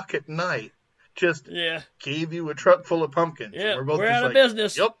 11 o'clock at night just gave you a truck full of pumpkins. Yeah, we're out of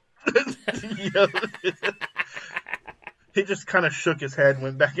business. Yep. He just kind of shook his head and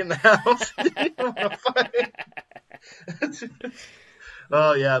went back in the house.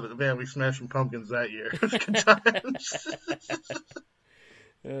 Oh, yeah, but man, we smashed some pumpkins that year. It was good times.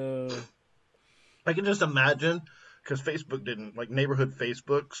 I can just imagine, because Facebook didn't, like, neighborhood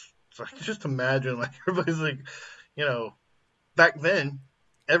Facebooks, so I can just imagine, like, everybody's like, back then,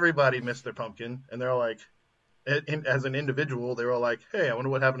 everybody missed their pumpkin, and they're like, as an individual, they were all like, hey, I wonder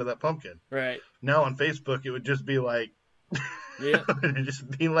what happened to that pumpkin. Right. Now on Facebook, it would just be like, it'd just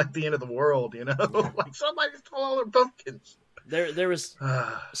be like the end of the world, like, somebody stole all their pumpkins. There was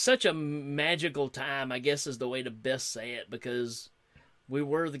such a magical time, I guess is the way to best say it, because we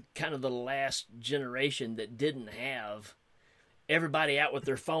were the last generation that didn't have everybody out with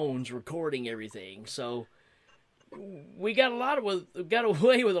their phones recording everything. So we got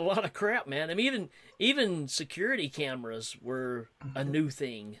away with a lot of crap, man. I mean, even security cameras were a new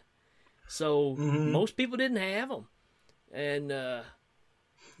thing. So most people didn't have them. And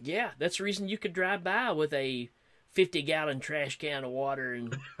that's the reason you could drive by with a 50-gallon trash can of water,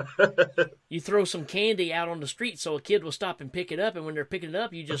 and you throw some candy out on the street so a kid will stop and pick it up, and when they're picking it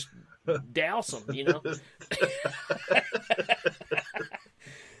up, you just douse them,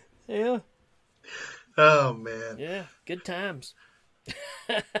 Yeah. Oh, man. Yeah, good times.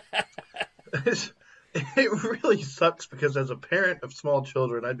 It really sucks, because as a parent of small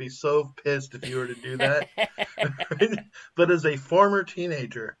children, I'd be so pissed if you were to do that. But as a former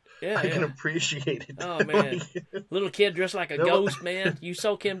teenager, I can appreciate it. Oh, man. Little kid dressed like a ghost, man. You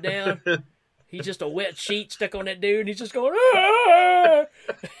soak him down. He's just a wet sheet stuck on that dude. He's just going, ah!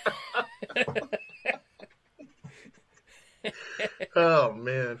 Oh,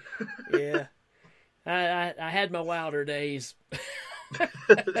 man. Yeah. I had my wilder days.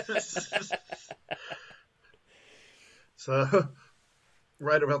 So,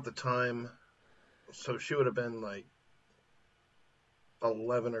 right about the time, so she would have been like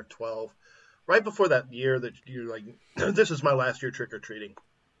 11 or 12, right before that year that you're like, this is my last year trick-or-treating.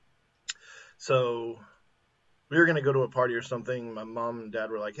 So, we were going to go to a party or something. My mom and dad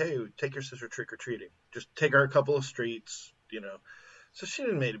were like, hey, take your sister trick-or-treating. Just take her a couple of streets, So, she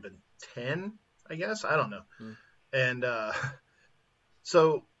had maybe been 10, I guess. I don't know. And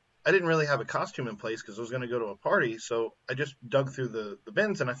so I didn't really have a costume in place because I was going to go to a party. So I just dug through the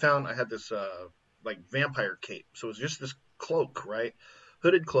bins, and I found I had this like vampire cape. So it was just this cloak, right?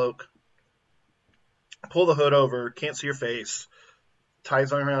 Hooded cloak. Pull the hood over, can't see your face.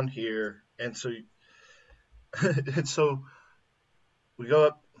 Ties around here. And so we go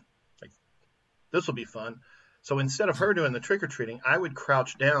up, like, this will be fun. So instead of her doing the trick-or-treating, I would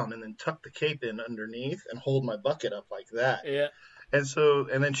crouch down and then tuck the cape in underneath and hold my bucket up like that. Yeah.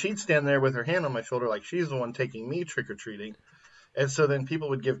 And then she'd stand there with her hand on my shoulder like she's the one taking me trick-or-treating. And so then people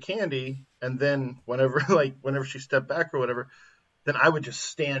would give candy, and then whenever she stepped back or whatever, then I would just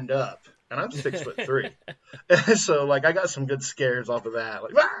stand up. And I'm 6'3". So like I got some good scares off of that.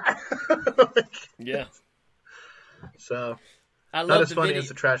 Like, yeah. So I love not as the funny as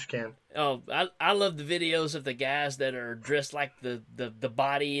the trash can. Oh, I love the videos of the guys that are dressed like the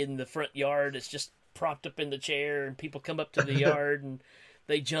body in the front yard. It's just propped up in the chair, and people come up to the yard and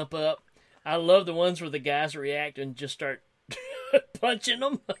they jump up. I love the ones where the guys react and just start punching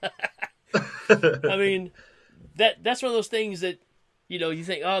them. I mean, that's one of those things that, you know, you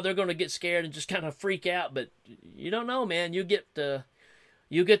think, oh, they're going to get scared and just kind of freak out, but you don't know, man. You get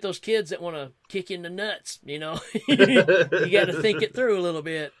those kids that want to kick you in the nuts, you know. You got to think it through a little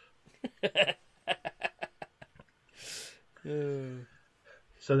bit.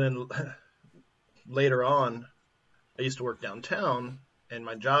 So then later on, I used to work downtown, and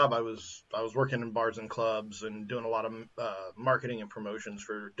my job, I was working in bars and clubs and doing a lot of marketing and promotions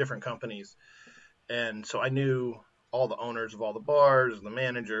for different companies. And so I knew all the owners of all the bars, the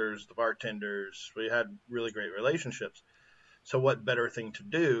managers, the bartenders. We had really great relationships. So what better thing to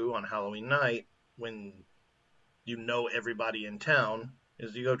do on Halloween night when you know everybody in town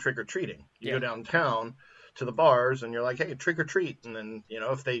is you go trick-or-treating. You go downtown to the bars and you're like, hey, trick-or-treat. And then, you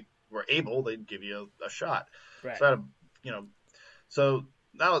know, if they were able, they'd give you a shot. Right. So, you know, so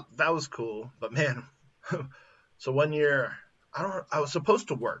that was cool. But man, so one year I was supposed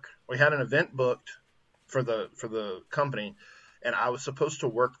to work. We had an event booked for the company, and I was supposed to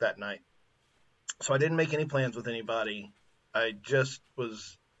work that night. So I didn't make any plans with anybody. I just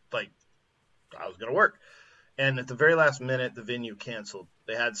was like, I was going to work. And at the very last minute, the venue canceled.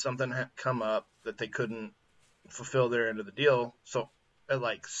 They had something come up that they couldn't fulfill their end of the deal. So at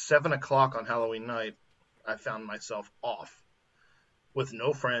like 7 o'clock on Halloween night, I found myself off with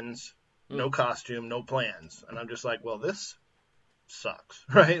no friends, no costume, no plans. And I'm just like, well, this sucks,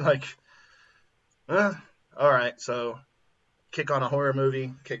 right? Like, all right. So kick on a horror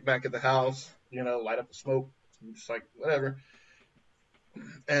movie, kick back at the house, you know, light up a smoke. I'm just like, whatever.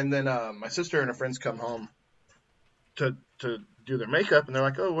 And then my sister and her friends come home to do their makeup, and they're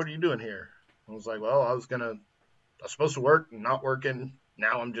like, oh, what are you doing here? I was like, well, I was supposed to work, not working.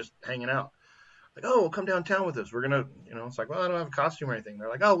 Now I'm just hanging out. Like, oh, come downtown with us. We're going to, you know, it's like, well, I don't have a costume or anything. They're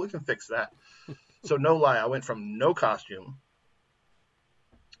like, oh, we can fix that. So no lie, I went from no costume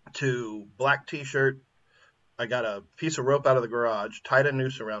to black t-shirt. I got a piece of rope out of the garage, tied a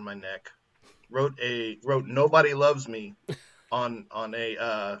noose around my neck, wrote "Nobody Loves Me" on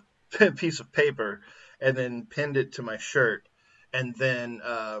a piece of paper, and then pinned it to my shirt. And then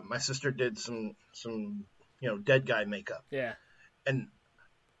my sister did some you know, dead guy makeup. Yeah. And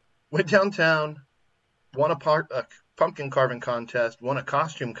went downtown, won a pumpkin carving contest, won a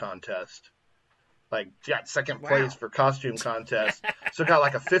costume contest. Like, got second place for costume contest. So got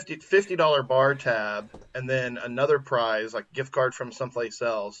like a $50 bar tab, and then another prize, like gift card from someplace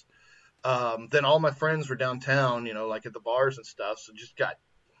else. Then all my friends were downtown, you know, like at the bars and stuff. So just got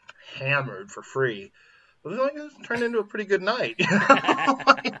hammered for free. It was like, it turned into a pretty good night. You know?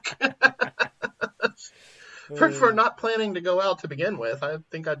 Like, for not planning to go out to begin with, I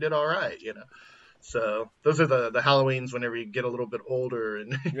think I did all right, you know. So those are the Halloweens whenever you get a little bit older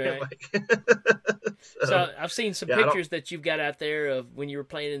and right. like. So I've seen some pictures that you've got out there of when you were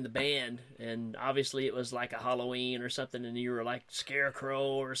playing in the band, and obviously it was like a Halloween or something, and you were like Scarecrow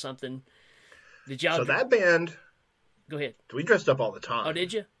or something. Did y'all? So that band. Go ahead. We dressed up all the time. Oh,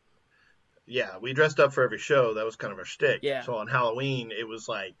 did you? Yeah, we dressed up for every show. That was kind of our shtick. Yeah. So on Halloween, it was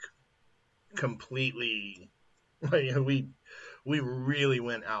like completely. We really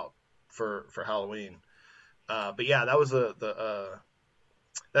went out for Halloween. But yeah, that was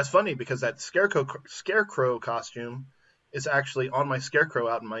that's funny because that scarecrow costume is actually on my scarecrow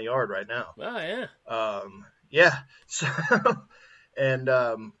out in my yard right now. Oh yeah. Yeah. So, and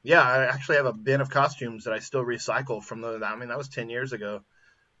yeah, I actually have a bin of costumes that I still recycle from that was 10 years ago.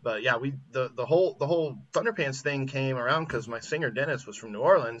 But yeah, the whole Thunderpants thing came around because my singer Dennis was from New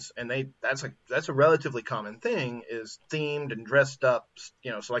Orleans, and that's a relatively common thing, is themed and dressed up, you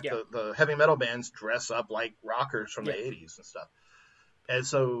know. So like the heavy metal bands dress up like rockers from the 80s and stuff. And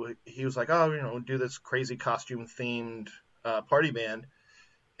so he was like, oh, you know, do this crazy costume themed party band,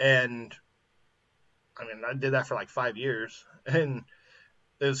 and I mean I did that for like 5 years, and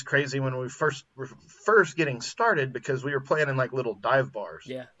it was crazy when we were first getting started because we were playing in like little dive bars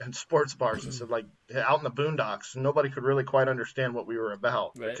and sports bars and stuff like out in the boondocks. Nobody could really quite understand what we were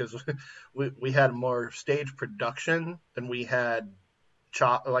about because we had more stage production than we had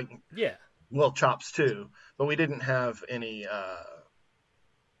chops too, but we didn't have any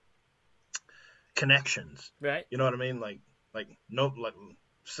connections. Right. You know what I mean? Like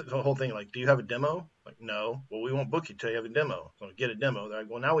the whole thing, like, do you have a demo? Like, no. Well, we won't book you till you have a demo. So get a demo. They're like,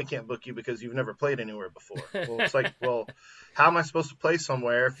 well, now we can't book you because you've never played anywhere before. Well, it's like, well, how am I supposed to play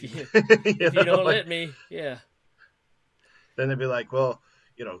somewhere if you, if you don't let me? Yeah. Then they'd be like, well,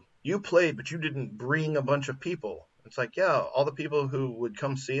 you played, but you didn't bring a bunch of people. It's like, yeah, all the people who would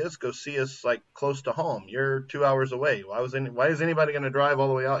come see us, go see us like close to home. You're 2 hours away. Why is anybody going to drive all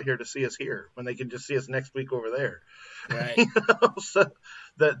the way out here to see us here when they can just see us next week over there? Right. So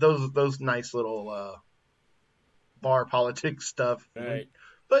those nice little bar politics stuff. Right.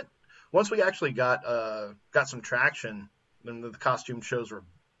 But once we actually got some traction, then the costume shows were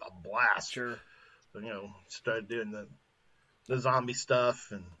a blast. Sure. So, started doing the zombie stuff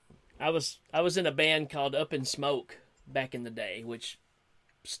and. I was in a band called Up in Smoke back in the day, which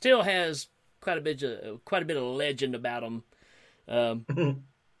still has quite a bit of legend about them.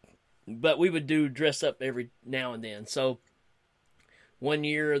 But we would do dress up every now and then. So one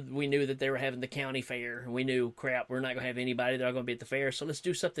year we knew that they were having the county fair, and we knew, crap, we're not going to have anybody. They're going to be at the fair, so let's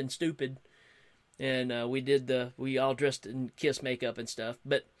do something stupid. And we all dressed in Kiss makeup and stuff.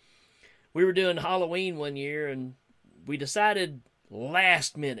 But we were doing Halloween one year, and we decided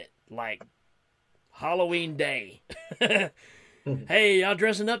last minute, like Halloween day. Hey, y'all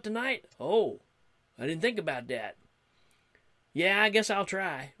dressing up tonight? Oh, I didn't think about that. Yeah, I guess I'll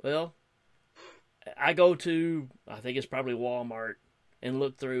try. Well, I go to, I think it's probably Walmart, and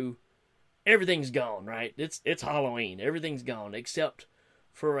look through. Everything's gone, right? It's Halloween. Everything's gone except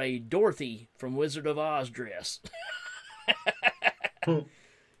for a Dorothy from Wizard of Oz dress.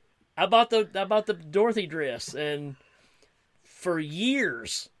 I bought the Dorothy dress, and for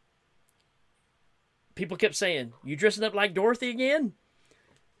years, people kept saying, "You dressing up like Dorothy again?"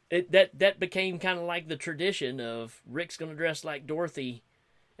 That became kind of like the tradition of Rick's going to dress like Dorothy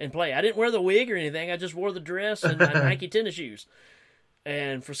and play. I didn't wear the wig or anything. I just wore the dress and my Nike tennis shoes.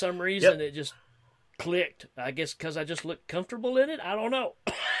 And for some reason, It just clicked. I guess because I just looked comfortable in it. I don't know.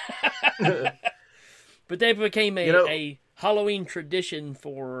 But that became a Halloween tradition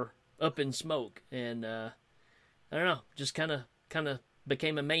for Up in Smoke. And I don't know, just kind of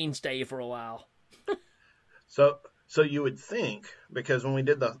became a mainstay for a while. So you would think, because when we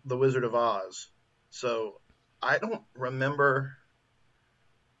did the Wizard of Oz, so I don't remember,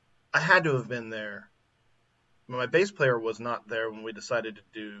 I had to have been there. My bass player was not there when we decided to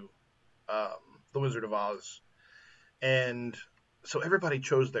do the Wizard of Oz. And so everybody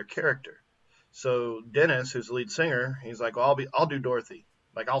chose their character. So Dennis, who's the lead singer, he's like, well, I'll do Dorothy.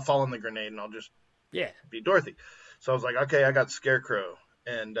 Like, I'll fall in the grenade and I'll just be Dorothy. So I was like, okay, I got Scarecrow.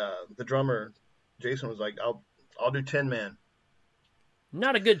 And the drummer, Jason, was like, I'll do Tin Man.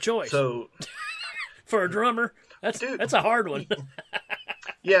 Not a good choice. So for a drummer, that's a hard one.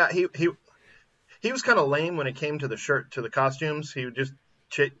 Yeah, he was kind of lame when it came to the costumes. He would just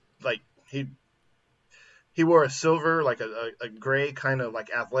he wore a silver, like a gray kind of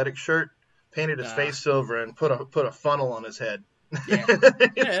like athletic shirt, painted his face silver, and put a funnel on his head. Yeah.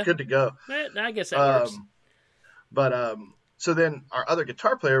 It's good to go. I guess that works. But so then our other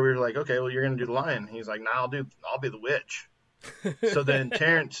guitar player, we were like, okay, well, you're gonna do the lion. He's like, nah, I'll be the witch. So then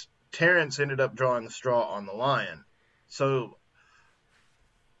Terrence ended up drawing the straw on the lion. So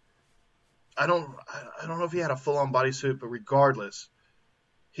I don't know if he had a full on bodysuit, but regardless,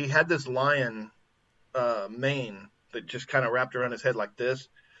 he had this lion mane that just kind of wrapped around his head like this,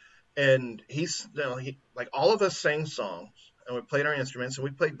 and he like all of us sang songs. And we played our instruments, and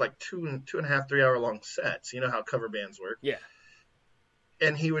we played like 2.5, 3 hour long sets. You know how cover bands work. Yeah.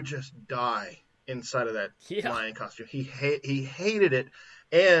 And he would just die inside of that lion costume. He hated it,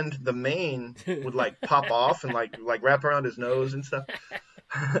 and the mane would like pop off and like wrap around his nose and stuff.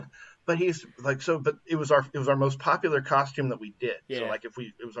 But he's like, but it was our most popular costume that we did. Yeah. So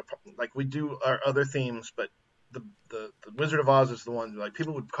like we do our other themes, but the Wizard of Oz is the one like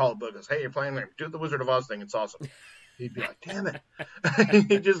people would call it book us, hey, you're playing there, do the Wizard of Oz thing, it's awesome. He'd be like, damn it.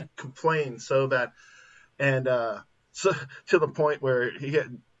 He just complained so bad. And so to the point where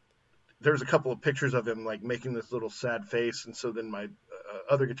there's a couple of pictures of him like making this little sad face. And so then my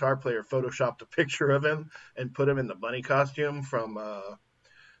other guitar player photoshopped a picture of him and put him in the bunny costume from A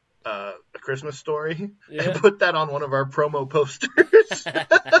Christmas Story and put that on one of our promo posters.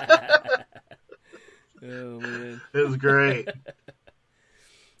 Oh, man. It was great.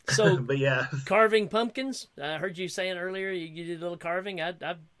 So, but yeah, carving pumpkins. I heard you saying earlier you did a little carving.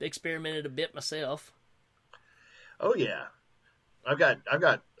 I've experimented a bit myself. oh yeah, I've got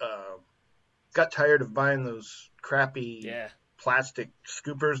tired of buying those crappy plastic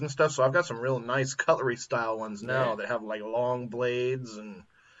scoopers and stuff, so I've got some real nice cutlery style ones now that have like long blades, and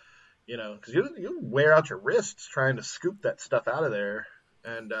because you wear out your wrists trying to scoop that stuff out of there.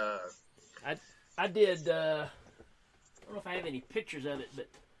 And I did. I don't know if I have any pictures of it, but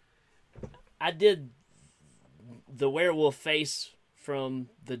I did the werewolf face from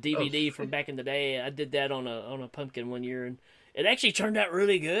the DVD from back in the day. I did that on a pumpkin one year, and it actually turned out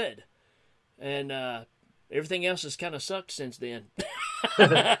really good. And everything else has kind of sucked since then.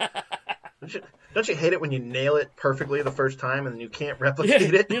 Don't you hate it when you nail it perfectly the first time and then you can't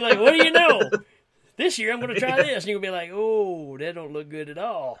replicate it? You're like, what do you know? This year I'm going to try this. And you'll be like, oh, that don't look good at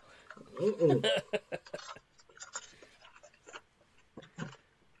all.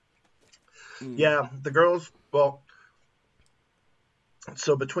 Yeah, the girls, well,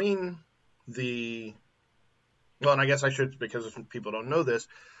 so between and I guess I should, because if people don't know this,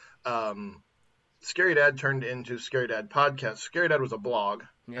 Scary Dad turned into Scary Dad Podcast. Scary Dad was a blog.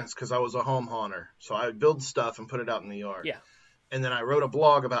 Yeah. That's because I was a home haunter. So I would build stuff and put it out in the yard. Yeah. And then I wrote a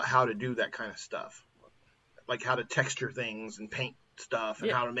blog about how to do that kind of stuff. Like how to texture things and paint stuff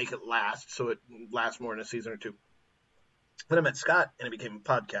and how to make it last so it lasts more than a season or two. Then I met Scott and it became a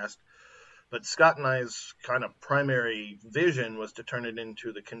podcast. But Scott and I's kind of primary vision was to turn it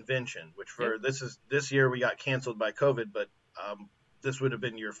into the convention, which for this year we got canceled by COVID, but this would have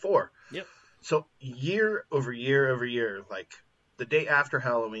been year 4. Yep. So year over year over year, like the day after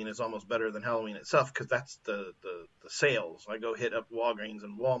Halloween is almost better than Halloween itself because that's the sales. I go hit up Walgreens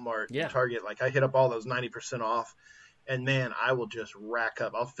and Walmart and Target. Like I hit up all those 90% off, and man, I will just rack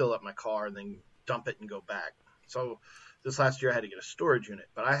up. I'll fill up my car and then dump it and go back. So this last year I had to get a storage unit,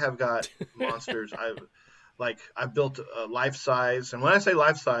 but I have got monsters. I built a life size, and when I say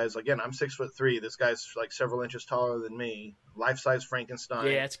life size, again, I'm 6'3". This guy's like several inches taller than me. Life size Frankenstein.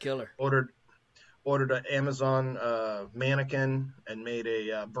 Yeah, it's killer. Ordered an Amazon mannequin and made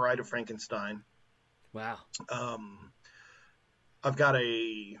a Bride of Frankenstein. Wow. I've got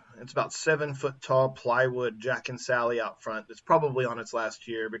it's about 7 foot tall plywood Jack and Sally out front. It's probably on its last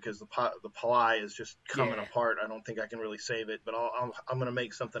year because the ply is just coming apart. I don't think I can really save it, but I'm going to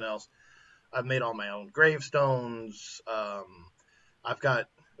make something else. I've made all my own gravestones. It was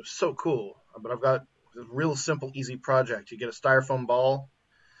so cool, but I've got a real simple, easy project. You get a styrofoam ball,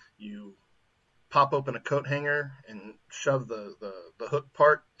 you pop open a coat hanger and shove the hook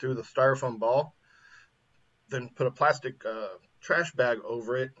part through the styrofoam ball, then put a plastic trash bag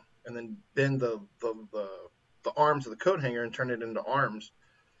over it, and then bend the arms of the coat hanger and turn it into arms,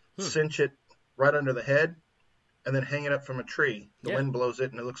 cinch it right under the head, and then hang it up from a tree. The wind blows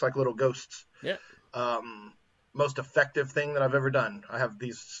it, and it looks like little ghosts. Yeah. Most effective thing that I've ever done. I have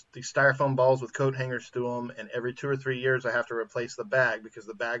these styrofoam balls with coat hangers through them, and every 2 or 3 years I have to replace the bag because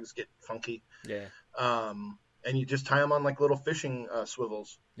the bags get funky. Yeah. And you just tie them on like little fishing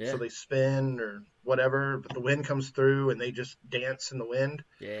swivels. Yeah. So they spin or whatever, but the wind comes through and they just dance in the wind.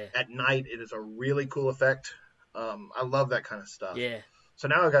 Yeah. At night, it is a really cool effect. I love that kind of stuff. Yeah. So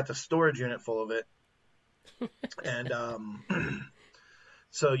now I've got the storage unit full of it. And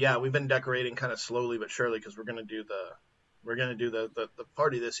so yeah, we've been decorating kind of slowly but surely because we're gonna do the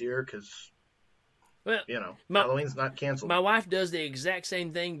party this year because Halloween's not canceled. My wife does the exact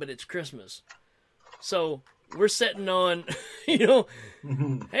same thing, but it's Christmas. So we're sitting on, hey,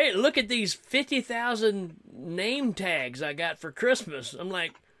 look at these 50,000 name tags I got for Christmas. I'm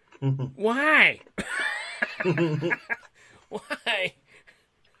like, why? Why?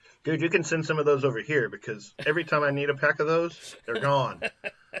 Dude, you can send some of those over here because every time I need a pack of those, they're gone.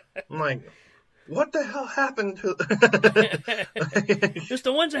 I'm like, what the hell happened to... Just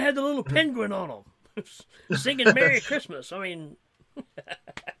the ones that had the little penguin on them. Singing Merry Christmas. I mean...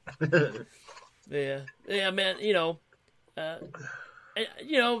 Yeah, man. The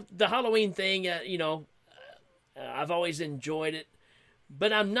Halloween thing. I've always enjoyed it,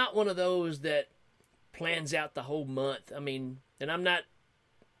 but I'm not one of those that plans out the whole month. I mean, and I'm not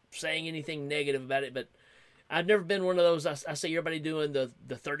saying anything negative about it, but I've never been one of those. I see everybody doing the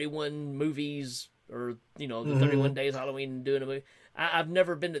 31 movies or the 31 days Halloween and doing a movie. I've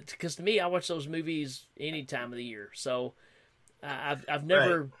never been because to me, I watch those movies any time of the year. So. I've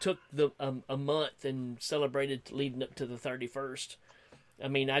never took a month and celebrated leading up to the 31st. I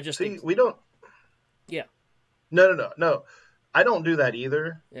mean, I just think we don't. Yeah. No. I don't do that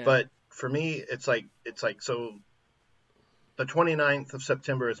either. Yeah. But for me, it's like so. The 29th of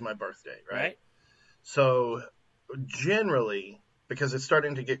September is my birthday, right? So generally, because it's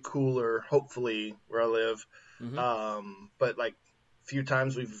starting to get cooler, hopefully, where I live. But like a few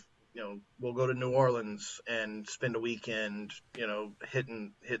times we'll go to New Orleans and spend a weekend,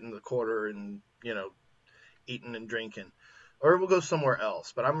 hitting the quarter and, eating and drinking. Or we'll go somewhere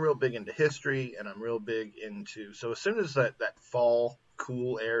else. But I'm real big into history, and I'm real big into... So as soon as that fall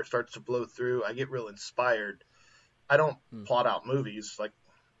cool air starts to blow through, I get real inspired. I don't plot out movies. Like,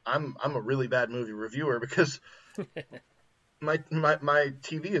 I'm a really bad movie reviewer because my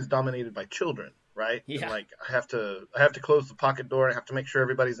TV is dominated by children, right? Yeah. And like I have to close the pocket door, and I have to make sure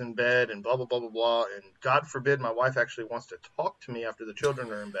everybody's in bed, and blah blah blah blah blah. And God forbid my wife actually wants to talk to me after the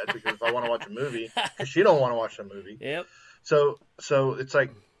children are in bed, because if I want to watch a movie, because she don't want to watch a movie. Yep. So it's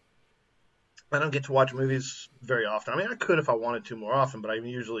like I don't get to watch movies very often. I mean, I could if I wanted to more often, but I'm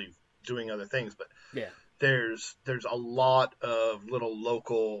usually doing other things. But yeah, there's a lot of little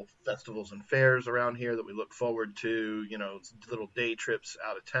local festivals and fairs around here that we look forward to. Little day trips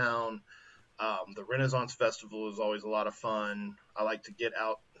out of town. The Renaissance Festival is always a lot of fun. I like to get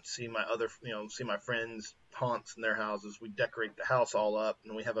out and see my friends' haunts and their houses. We decorate the house all up,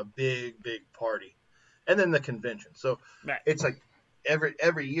 and we have a big party. And then the convention. So It's like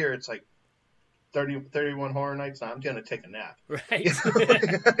every year it's like 31 horror nights. Now I'm going to take a nap. Right.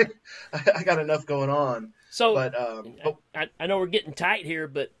 I got enough going on. So but, I know we're getting tight here,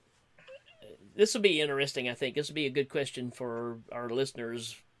 but this will be interesting, I think. This will be a good question for our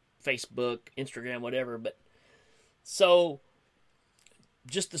listeners, Facebook, Instagram, whatever. But so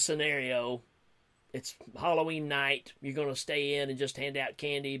just the scenario, it's Halloween night. You're going to stay in and just hand out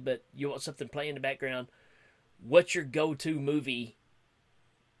candy, but you want something playing in the background. What's your go-to movie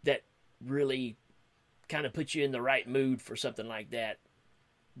that really kind of puts you in the right mood for something like that,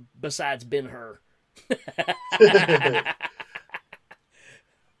 besides Ben-Hur?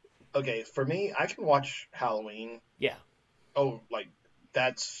 Okay, for me, I can watch Halloween. Yeah. Oh, like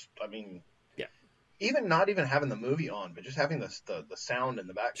that's, I mean, yeah. Even not even having the movie on, but just having the sound in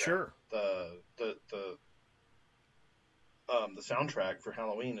the background. Sure. The soundtrack for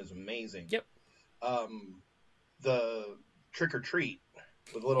Halloween is amazing. Yep. The Trick or Treat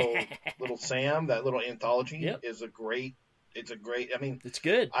with little Sam, that little anthology is a great. I mean, it's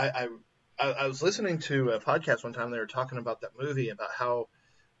good. I was listening to a podcast one time. They were talking about that movie, about how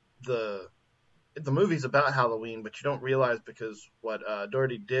the movie's about Halloween, but you don't realize, because what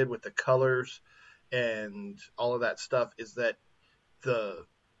Doherty did with the colors and all of that stuff is that the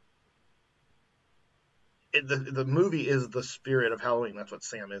movie is the spirit of Halloween. That's what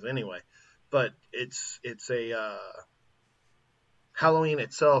Sam is anyway. But it's a Halloween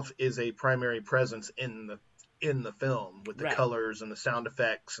itself is a primary presence in the film, with the colors and the sound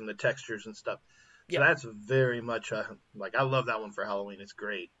effects and the textures and stuff. So that's very much like, I love that one for Halloween. It's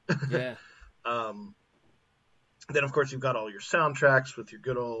great. Yeah. Then of course you've got all your soundtracks with your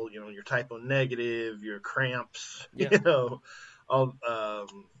good old, your Typo Negative, your Cramps, all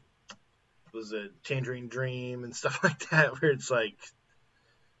was a Tangerine Dream and stuff like that, where it's like,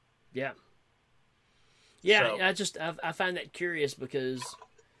 yeah. So. I find that curious, because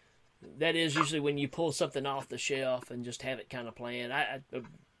that is usually when you pull something off the shelf and just have it kind of playing. I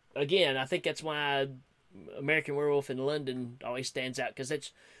think that's why American Werewolf in London always stands out, because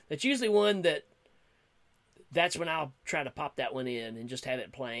that's usually one that's when I'll try to pop that one in and just have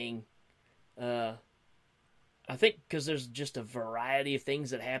it playing. I think because there's just a variety of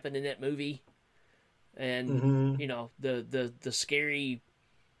things that happen in that movie, and the scary,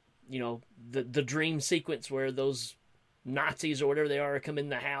 the dream sequence where those Nazis or whatever they are come in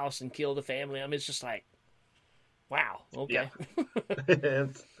the house and kill the family. I mean, it's just like, wow, okay. Yeah.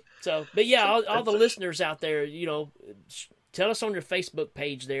 So, but yeah, all the listeners out there, tell us on your Facebook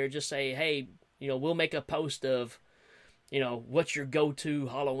page there. Just say, hey, we'll make a post of, what's your go-to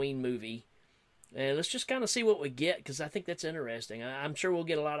Halloween movie, and let's just kind of see what we get, because I think that's interesting. I'm sure we'll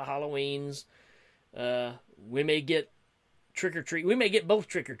get a lot of Halloweens. We may get Trick or Treat. We may get both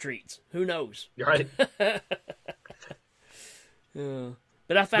Trick or Treats. Who knows? You're right.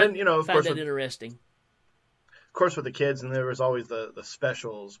 But I find that interesting. Of course, with the kids, and there was always the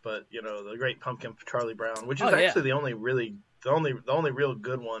specials, but the Great Pumpkin for Charlie Brown, which is actually the only real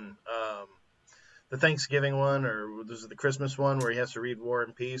good one. The Thanksgiving one, or this is the Christmas one where he has to read War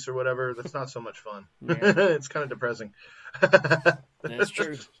and Peace or whatever. That's not so much fun. Yeah. It's kind of depressing. That's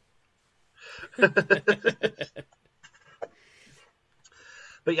true. But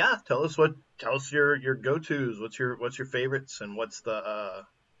yeah, tell us your go-tos. What's your favorites, and what's the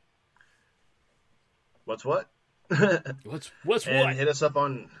what's what? What's and what? Hit us up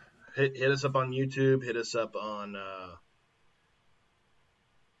on YouTube. Hit us up on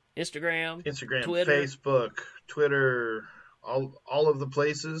Instagram, Twitter, Facebook, Facebook, Twitter, all of the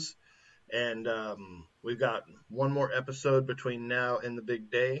places. And we've got one more episode between now and the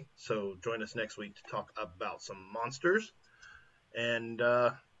big day. So join us next week to talk about some monsters. And,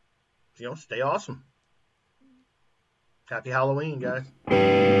 stay awesome. Happy Halloween,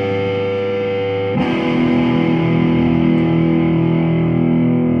 guys.